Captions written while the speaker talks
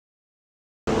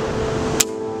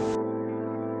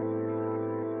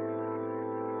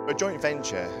A joint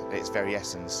venture, at its very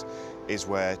essence, is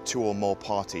where two or more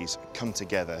parties come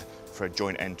together for a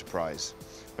joint enterprise.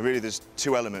 And really there's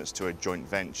two elements to a joint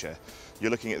venture.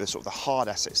 You're looking at the sort of the hard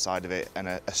asset side of it and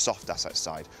a soft asset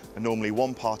side. And normally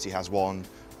one party has one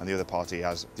and the other party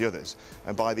has the others.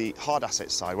 And by the hard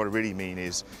asset side, what I really mean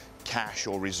is cash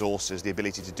or resources, the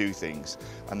ability to do things.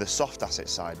 And the soft asset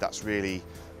side, that's really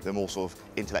the more sort of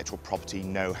intellectual property,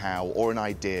 know-how, or an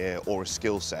idea or a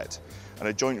skill set. And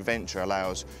a joint venture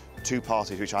allows two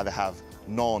parties which either have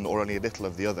none or only a little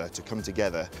of the other to come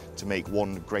together to make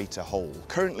one greater whole.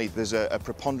 Currently there's a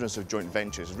preponderance of joint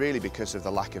ventures really because of the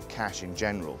lack of cash in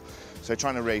general. So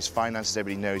trying to raise finance, as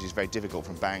everybody knows, is very difficult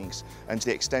from banks, and to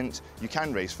the extent you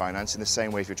can raise finance, in the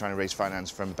same way if you're trying to raise finance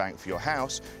from a bank for your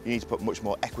house, you need to put much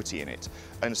more equity in it.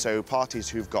 And so parties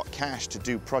who've got cash to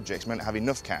do projects may not have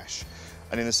enough cash.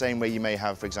 And in the same way you may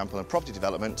have, for example, in property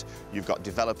development, you've got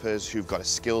developers who've got a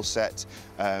skill set,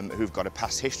 who've got a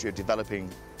past history of developing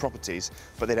properties,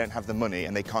 but they don't have the money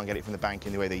and they can't get it from the bank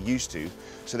in the way they used to.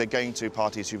 So they're going to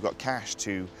parties who've got cash,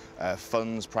 to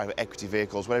funds, private equity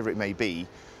vehicles, whatever it may be,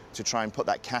 to try and put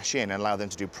that cash in and allow them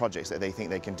to do projects that they think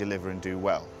they can deliver and do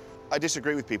well. I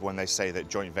disagree with people when they say that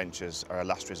joint ventures are a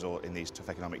last resort in these tough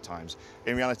economic times.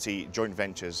 In reality, joint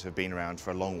ventures have been around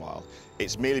for a long while.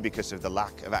 It's merely because of the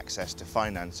lack of access to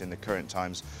finance in the current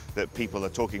times that people are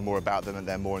talking more about them and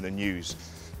they're more in the news.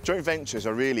 Joint ventures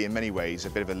are really, in many ways, a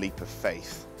bit of a leap of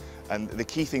faith. And the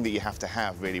key thing that you have to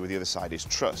have really with the other side is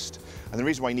trust. And the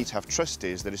reason why you need to have trust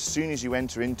is that as soon as you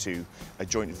enter into a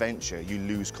joint venture, you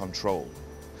lose control.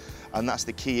 And that's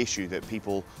the key issue that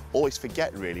people always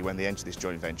forget really when they enter this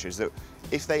joint venture, is that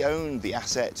if they own the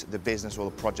asset, the business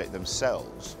or the project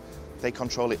themselves, they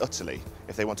control it utterly.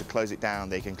 If they want to close it down,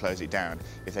 they can close it down.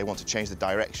 If they want to change the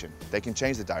direction, they can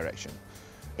change the direction.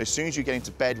 As soon as you get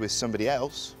into bed with somebody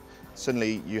else,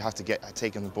 suddenly you have to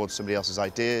take on board somebody else's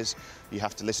ideas, you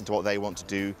have to listen to what they want to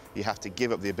do, you have to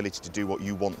give up the ability to do what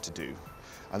you want to do.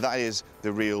 And that is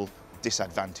the real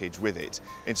disadvantage with it.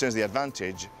 In terms of the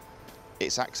advantage,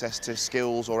 it's access to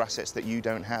skills or assets that you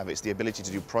don't have. It's the ability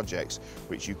to do projects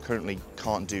which you currently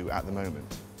can't do at the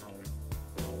moment.